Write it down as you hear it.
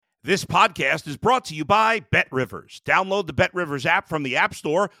This podcast is brought to you by BetRivers. Download the BetRivers app from the App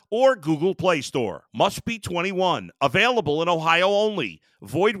Store or Google Play Store. Must be 21. Available in Ohio only.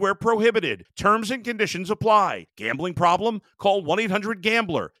 Void where prohibited. Terms and conditions apply. Gambling problem? Call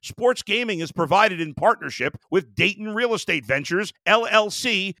 1-800-GAMBLER. Sports gaming is provided in partnership with Dayton Real Estate Ventures,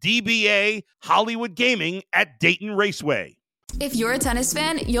 LLC, DBA, Hollywood Gaming at Dayton Raceway. If you're a tennis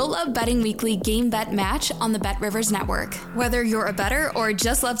fan, you'll love Betting Weekly Game Bet Match on the BetRivers Network. Whether you're a bettor or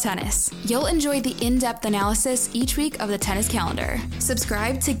just love tennis, you'll enjoy the in-depth analysis each week of the tennis calendar.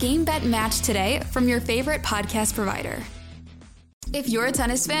 Subscribe to Game Bet Match today from your favorite podcast provider. If you're a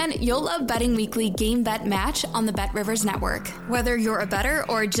tennis fan, you'll love Betting Weekly Game Bet Match on the BetRivers Network. Whether you're a bettor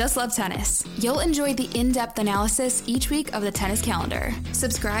or just love tennis, you'll enjoy the in-depth analysis each week of the tennis calendar.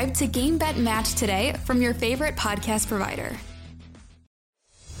 Subscribe to Game Bet Match today from your favorite podcast provider.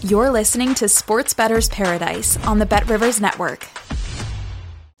 You're listening to Sports Bettor's Paradise on the BetRivers Network.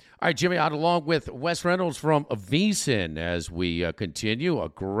 All right, Jimmy, out along with Wes Reynolds from VSiN as we continue. A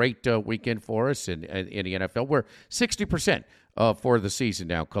great weekend for us in the NFL. We're 60% for the season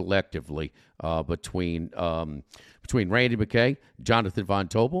now collectively between Randy McKay, Jonathan Von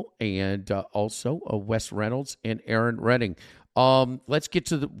Tobel, and also Wes Reynolds and Aaron Redding. Let's get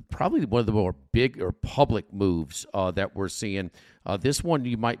to probably one of the more big or public moves that we're seeing. This one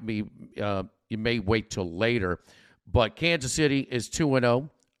you may wait till later, but Kansas City is 2-0.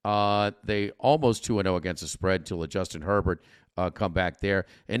 They almost 2-0 against the spread until Justin Herbert come back there.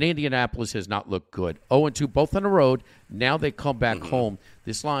 And Indianapolis has not looked good. 0-2 both on the road. Now they come back home.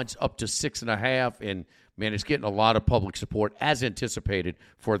 This line's up to 6.5, and man, it's getting a lot of public support as anticipated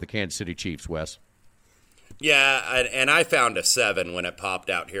for the Kansas City Chiefs. Wes. Yeah, and I found a 7 when it popped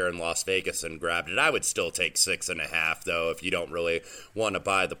out here in Las Vegas and grabbed it. I would still take 6.5, though, if you don't really want to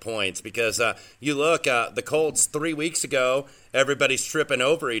buy the points. Because you look, the Colts 3 weeks ago, everybody's tripping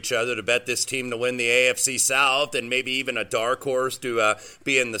over each other to bet this team to win the AFC South and maybe even a dark horse to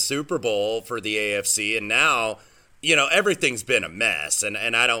be in the Super Bowl for the AFC. And now, you know, everything's been a mess, and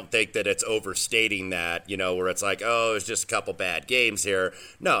I don't think that it's overstating that, you know, where it's like, oh, it's just a couple bad games here.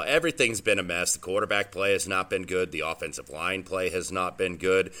 No, everything's been a mess. The quarterback play has not been good. The offensive line play has not been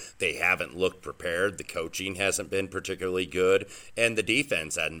good. They haven't looked prepared. The coaching hasn't been particularly good, and the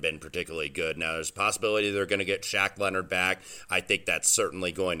defense hasn't been particularly good. Now, there's a possibility they're going to get Shaq Leonard back. I think that's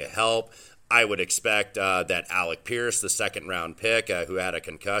certainly going to help. I would expect that Alec Pierce, the second-round pick, who had a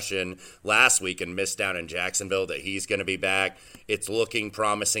concussion last week and missed down in Jacksonville, that he's going to be back. It's looking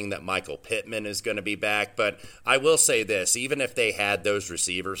promising that Michael Pittman is going to be back. But I will say this, even if they had those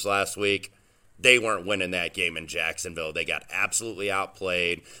receivers last week, they weren't winning that game in Jacksonville. They got absolutely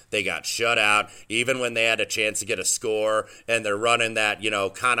outplayed. They got shut out. Even when they had a chance to get a score and they're running that, you know,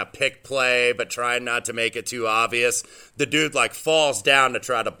 kind of pick play but trying not to make it too obvious, the dude like falls down to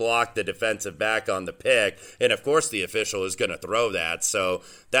try to block the defensive back on the pick. And, of course, the official is going to throw that. So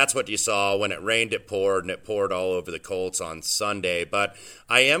that's what you saw. When it rained, it poured, and it poured all over the Colts on Sunday. But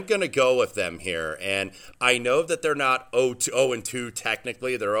I am going to go with them here. And I know that they're not 0-2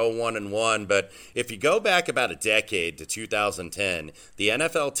 technically. They're 0-1-1. But if you go back about a decade to 2010, the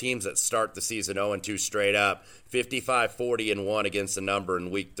NFL teams that start the season 0-2 straight up, 55-40-1 against the number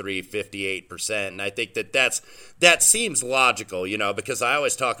in week 3, 58%. And I think that seems logical, you know, because I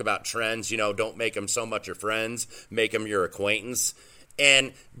always talk about trends, you know, don't make them so much your friends, make them your acquaintance.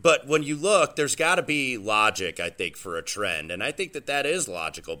 But when you look, there's got to be logic, I think, for a trend. And I think that is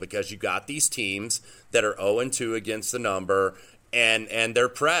logical because you got these teams that are 0-2 against the number, and they're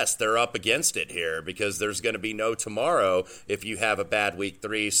pressed. They're up against it here because there's going to be no tomorrow if you have a bad week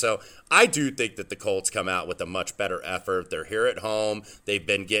 3. So I do think that the Colts come out with a much better effort. They're here at home. They've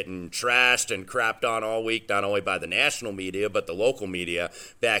been getting trashed and crapped on all week, not only by the national media, but the local media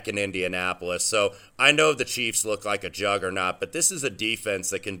back in Indianapolis. So I know the Chiefs look like a juggernaut, but this is a defense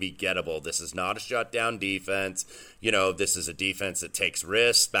that can be gettable. This is not a shutdown defense. You know, this is a defense that takes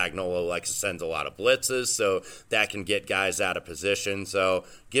risks. Spagnuolo likes to send a lot of blitzes, so that can get guys out of position. So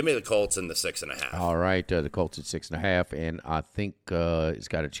give me the Colts in the 6.5. All right, the Colts at 6.5, and I think it's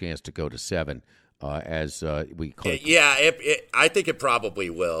got a chance to go to 7 as we click. Yeah, I think it probably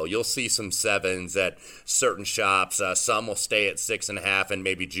will. You'll see some 7s at certain shops. Some will stay at 6.5 and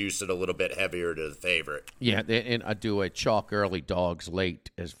maybe juice it a little bit heavier to the favorite. Yeah, and I do a chalk early, dogs late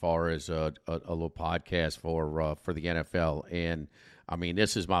as far as a little podcast for the NFL. And I mean,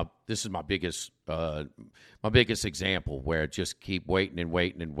 this is my biggest example where just keep waiting and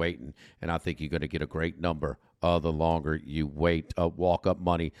waiting and waiting, and I think you're going to get a great number. The longer you wait, walk-up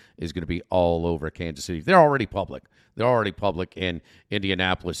money is going to be all over Kansas City. They're already public. In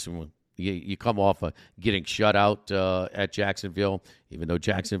Indianapolis. You You come off of getting shut out at Jacksonville, even though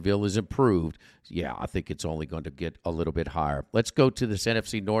Jacksonville is improved. Yeah, I think it's only going to get a little bit higher. Let's go to this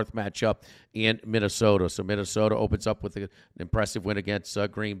NFC North matchup in Minnesota. So Minnesota opens up with an impressive win against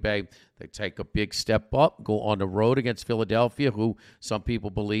Green Bay. They take a big step up, go on the road against Philadelphia, who some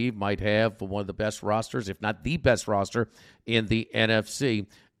people believe might have one of the best rosters, if not the best roster in the NFC,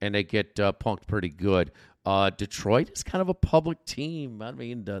 and they get punked pretty good. Detroit is kind of a public team. I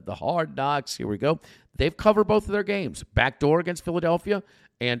mean, the Hard Knocks, here we go. They've covered both of their games, backdoor against Philadelphia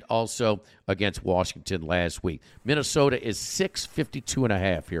and also against Washington last week. Minnesota is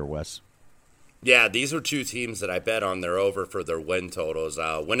 652.5 here, Wes. Yeah, these are two teams that I bet on their over for their win totals.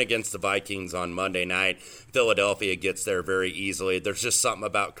 Win against the Vikings on Monday night. Philadelphia gets there very easily. There's just something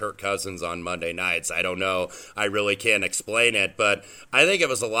about Kirk Cousins on Monday nights. I don't know. I really can't explain it, but I think it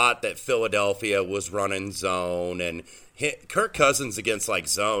was a lot that Philadelphia was running zone, and Kirk Cousins against like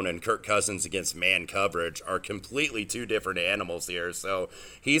zone and Kirk Cousins against man coverage are completely two different animals here. So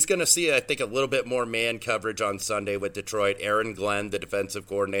he's going to see, I think, a little bit more man coverage on Sunday with Detroit. Aaron Glenn, the defensive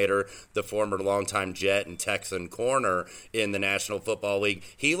coordinator, the former longtime Jet and Texan corner in the National Football League,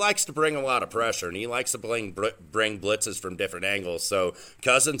 he likes to bring a lot of pressure, and he likes to bring blitzes from different angles. So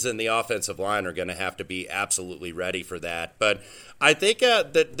Cousins and the offensive line are going to have to be absolutely ready for that. But I think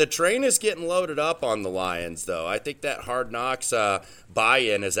the train is getting loaded up on the Lions, though. I think that Hard Knocks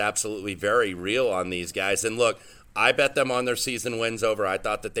buy-in is absolutely very real on these guys. And look, I bet them on their season wins over. I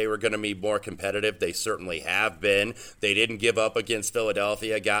thought that they were going to be more competitive. They certainly have been. They didn't give up against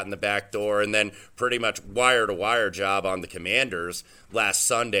Philadelphia, got in the back door, and then pretty much wire-to-wire job on the Commanders last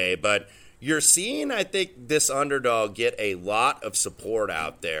Sunday. But you're seeing, I think, this underdog get a lot of support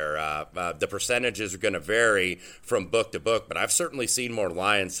out there. The percentages are going to vary from book to book, but I've certainly seen more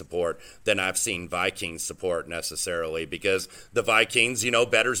Lions support than I've seen Vikings support necessarily, because the Vikings,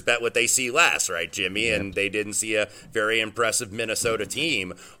 bettors bet what they see last, right, Jimmy? Yep. And they didn't see a very impressive Minnesota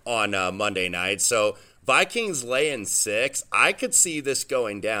team on Monday night. So Vikings laying 6. I could see this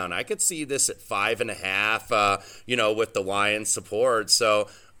going down. I could see this at 5.5, with the Lions support. So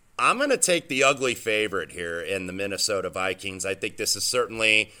I'm going to take the ugly favorite here in the Minnesota Vikings. I think this is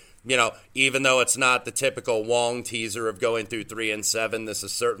certainly, even though it's not the typical Wong teaser of going through 3-7, this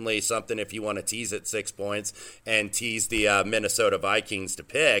is certainly something if you want to tease at 6 points and tease the Minnesota Vikings to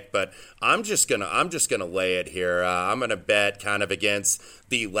pick. But I'm just gonna lay it here. I'm gonna bet kind of against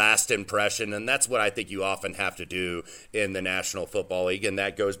the last impression, and that's what I think you often have to do in the National Football League. And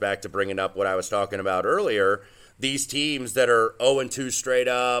that goes back to bringing up what I was talking about earlier. These teams that are 0-2 straight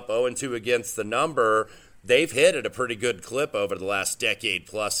up, 0-2 against the number, they've hit at a pretty good clip over the last decade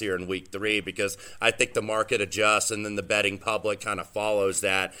plus here in week 3, because I think the market adjusts and then the betting public kind of follows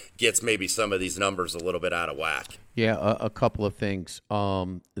that, gets maybe some of these numbers a little bit out of whack. Yeah, a couple of things.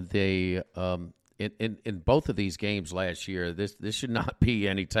 In both of these games last year, this should not be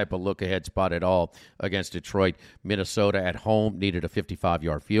any type of look-ahead spot at all against Detroit. Minnesota at home needed a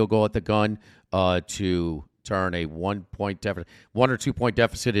 55-yard field goal at the gun to turn a 1 or 2 point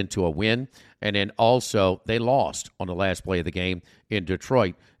deficit into a win. And then also they lost on the last play of the game in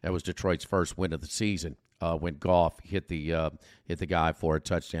Detroit. That was Detroit's first win of the season when Goff hit the guy for a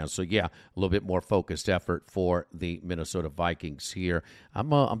touchdown. So yeah, a little bit more focused effort for the Minnesota Vikings here.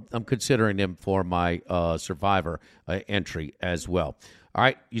 I'm considering them for my survivor entry as well. All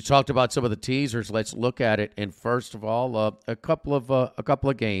right, you talked about some of the teasers. Let's look at it. And first of all, a couple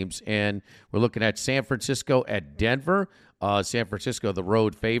of games, and we're looking at San Francisco at Denver. San Francisco, the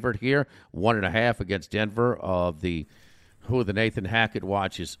road favorite here, 1.5 against Denver. The Nathan Hackett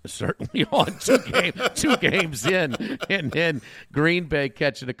watch is certainly on two games in, and then Green Bay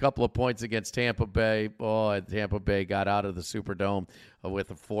catching a couple of points against Tampa Bay. Oh, Tampa Bay got out of the Superdome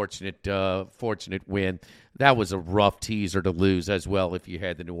with a fortunate win. That was a rough teaser to lose as well if you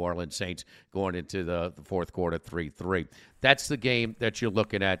had the New Orleans Saints going into the fourth quarter 3-3. That's the game that you're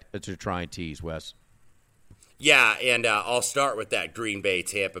looking at to try and tease, Wes. Yeah, and I'll start with that Green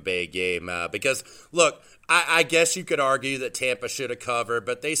Bay-Tampa Bay game because, look, I guess you could argue that Tampa should have covered,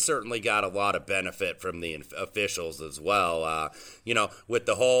 but they certainly got a lot of benefit from the officials as well. With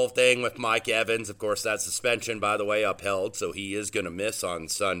the whole thing with Mike Evans, of course, that suspension, by the way, upheld, so he is going to miss on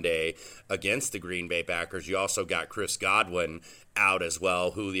Sunday against the Green Bay Packers. You also got Chris Godwin out as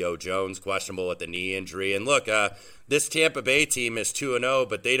well. Julio Jones questionable with the knee injury. And look, this Tampa Bay team is 2-0,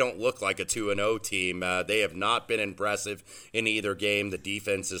 but they don't look like a 2-0 team. They have not been impressive in either game. The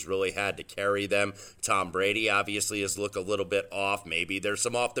defense has really had to carry them. Tom Brady obviously has looked a little bit off. Maybe there's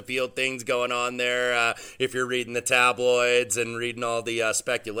some off-the-field things going on there if you're reading the tabloids and reading all the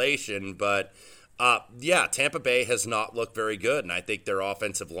speculation. But Tampa Bay has not looked very good, and I think their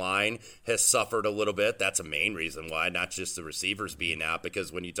offensive line has suffered a little bit. That's a main reason why, not just the receivers being out,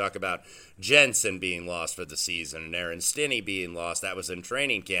 because when you talk about Jensen being lost for the season and Aaron Stinney being lost, that was in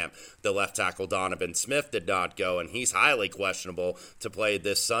training camp. The left tackle Donovan Smith did not go, and he's highly questionable to play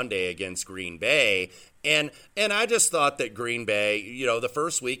this Sunday against Green Bay. And I just thought that Green Bay, the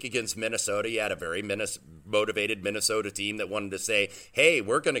first week against Minnesota, you had a very motivated Minnesota team that wanted to say, hey,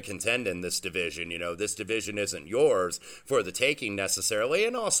 we're going to contend in this division. This division isn't yours for the taking necessarily.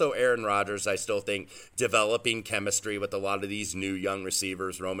 And also Aaron Rodgers, I still think, developing chemistry with a lot of these new young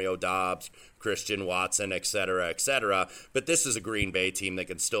receivers, Romeo Doubs, Christian Watson, et cetera, et cetera. But this is a Green Bay team that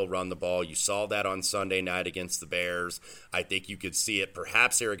can still run the ball. You saw that on Sunday night against the Bears. I think you could see it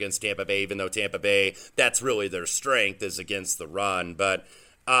perhaps here against Tampa Bay, even though Tampa Bay, that's really their strength is against the run. But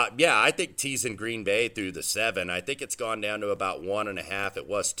I think teasing Green Bay through the 7. I think it's gone down to about 1.5. It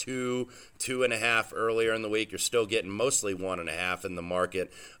was 2.5 earlier in the week. You're still getting mostly 1.5 in the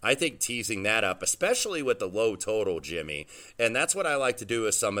market. I think teasing that up, especially with the low total, Jimmy. And that's what I like to do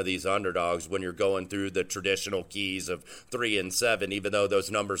with some of these underdogs when you're going through the traditional keys of 3 and 7, even though those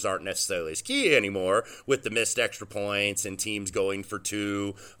numbers aren't necessarily as key anymore with the missed extra points and teams going for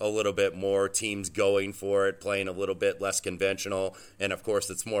 2 a little bit more, teams going for it, playing a little bit less conventional. And, of course,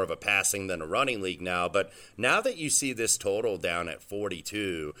 it's more of a passing than a running league now. But now that you see this total down at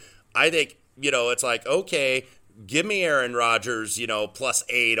 42, I think, it's like, okay, give me Aaron Rodgers, plus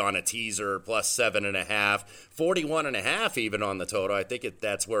 8 on a teaser, plus 7.5, 41.5 even on the total. I think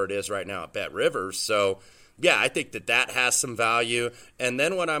that's where it is right now at Bet Rivers. So, yeah, I think that has some value. And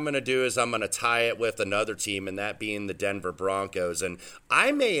then what I'm going to do is I'm going to tie it with another team, and that being the Denver Broncos. And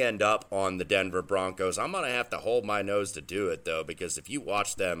I may end up on the Denver Broncos. I'm going to have to hold my nose to do it, though, because if you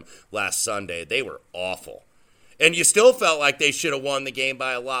watched them last Sunday, they were awful. And you still felt like they should have won the game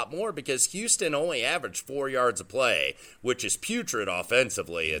by a lot more because Houston only averaged 4 yards a play, which is putrid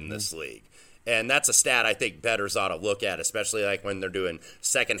offensively in this league. And that's a stat I think bettors ought to look at, especially like when they're doing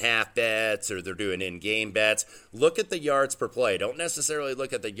second half bets or they're doing in-game bets. Look at the yards per play. Don't necessarily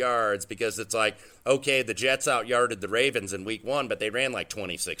look at the yards because it's like, okay, the Jets out-yarded the Ravens in week 1, but they ran like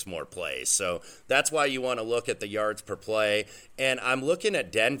 26 more plays. So that's why you want to look at the yards per play. And I'm looking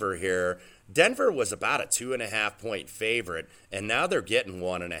at Denver here. Denver was about a 2.5-point favorite, and now they're getting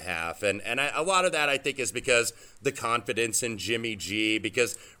 1.5. And a lot of that, I think, is because the confidence in Jimmy G,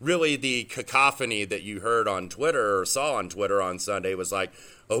 because really the cacophony that you heard on Twitter or saw on Twitter on Sunday was like,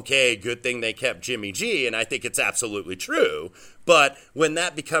 okay, good thing they kept Jimmy G, and I think it's absolutely true. But when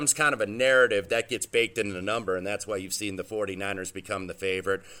that becomes kind of a narrative, that gets baked into the number, and that's why you've seen the 49ers become the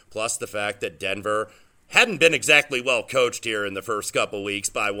favorite, plus the fact that Denver hadn't been exactly well coached here in the first couple weeks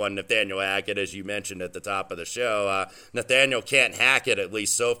by one Nathaniel Hackett, as you mentioned at the top of the show. Nathaniel can't hack it, at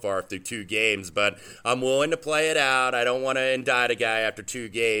least so far, through 2 games, but I'm willing to play it out. I don't want to indict a guy after 2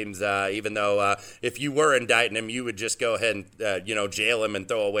 games, even though if you were indicting him, you would just go ahead and jail him and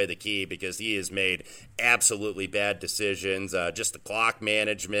throw away the key because he has made absolutely bad decisions, just the clock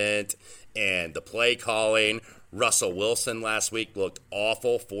management and the play calling. Russell Wilson last week looked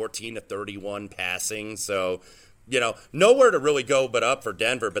awful, 14 to 31 passing. So, nowhere to really go but up for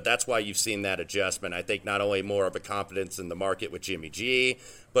Denver, but that's why you've seen that adjustment. I think not only more of a confidence in the market with Jimmy G,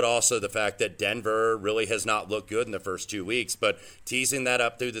 but also the fact that Denver really has not looked good in the first 2 weeks. But teasing that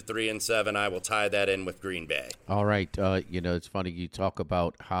up through the 3 and 7, I will tie that in with Green Bay. All right. It's funny you talk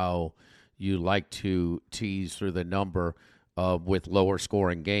about how you like to tease through the number with lower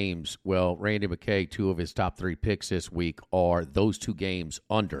scoring games. Well, Randy McKay, 2 of his top 3 picks this week are those 2 games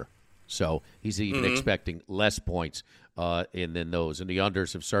under. So he's even expecting less points than those. And the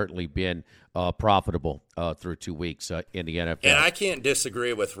unders have certainly been profitable through 2 weeks in the NFL. And I can't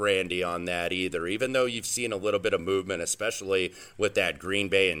disagree with Randy on that either, even though you've seen a little bit of movement, especially with that Green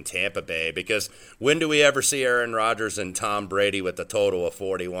Bay and Tampa Bay, because when do we ever see Aaron Rodgers and Tom Brady with a total of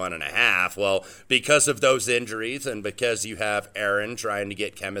 41.5? Well, because of those injuries and because you have Aaron trying to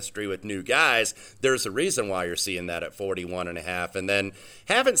get chemistry with new guys, there's a reason why you're seeing that at 41.5. And then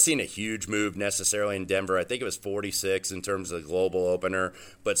haven't seen a huge move necessarily in Denver. I think it was 46 in terms of the global opener,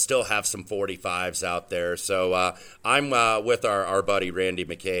 but still have some 45s out there. So I'm with our buddy Randy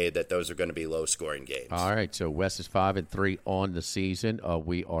McKay that those are going to be low-scoring games. All right, so Wes is 5-3 on the season.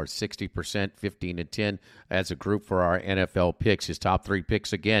 We are 60%, 15-10 as a group for our NFL picks. His top 3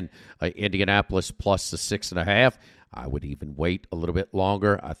 picks again: Indianapolis plus the 6.5. I would even wait a little bit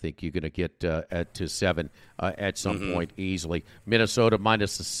longer. I think you're going to get to 7 at some point easily. Minnesota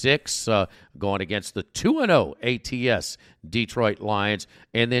minus the 6, going against the 2-0 ATS Detroit Lions,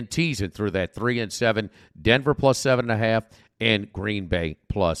 and then teasing through that 3 and 7. Denver plus 7.5, and Green Bay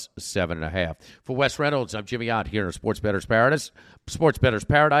plus 7.5. For Wes Reynolds, I'm Jimmy Ott here in Sports Bettor's Paradise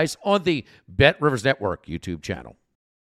on the Bet Rivers Network YouTube channel.